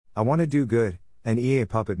I Want to Do Good, an EA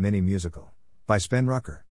Puppet Mini Musical. By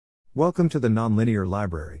spanrucker. Welcome to the Nonlinear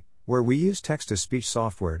Library, where we use text-to-speech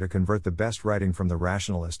software to convert the best writing from the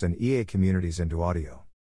rationalist and EA communities into audio.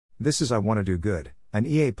 This is I Want to Do Good, an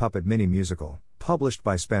EA Puppet Mini Musical, published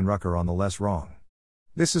by spanrucker on the Less Wrong.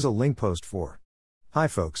 This is a link post for. Hi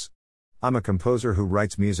folks. I'm a composer who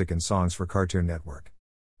writes music and songs for Cartoon Network.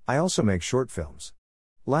 I also make short films.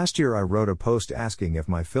 Last year I wrote a post asking if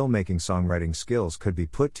my filmmaking songwriting skills could be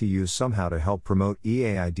put to use somehow to help promote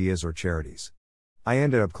EA ideas or charities. I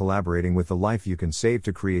ended up collaborating with The Life You Can Save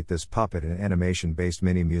to create this puppet and animation-based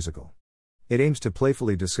mini musical. It aims to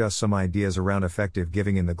playfully discuss some ideas around effective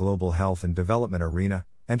giving in the global health and development arena,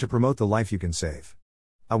 and to promote the life you can save.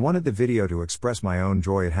 I wanted the video to express my own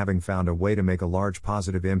joy at having found a way to make a large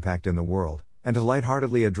positive impact in the world, and to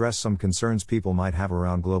lightheartedly address some concerns people might have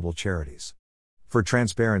around global charities. For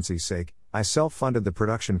transparency's sake, I self-funded the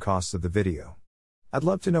production costs of the video. I'd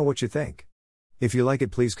love to know what you think. If you like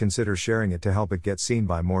it, please consider sharing it to help it get seen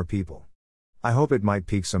by more people. I hope it might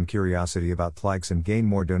pique some curiosity about Plykes and gain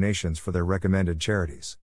more donations for their recommended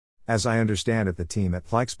charities. As I understand it, the team at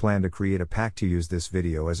Plykes plan to create a pack to use this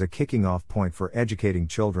video as a kicking off point for educating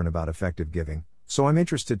children about effective giving, so I'm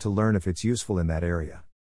interested to learn if it's useful in that area.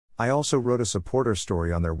 I also wrote a supporter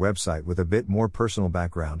story on their website with a bit more personal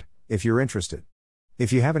background, if you're interested.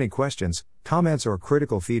 If you have any questions, comments or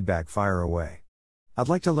critical feedback, fire away. I'd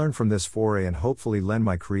like to learn from this foray and hopefully lend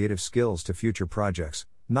my creative skills to future projects,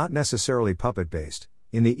 not necessarily puppet-based,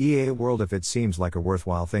 in the EA world if it seems like a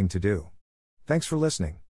worthwhile thing to do. Thanks for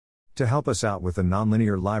listening. To help us out with the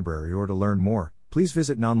Nonlinear Library or to learn more, please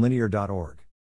visit nonlinear.org.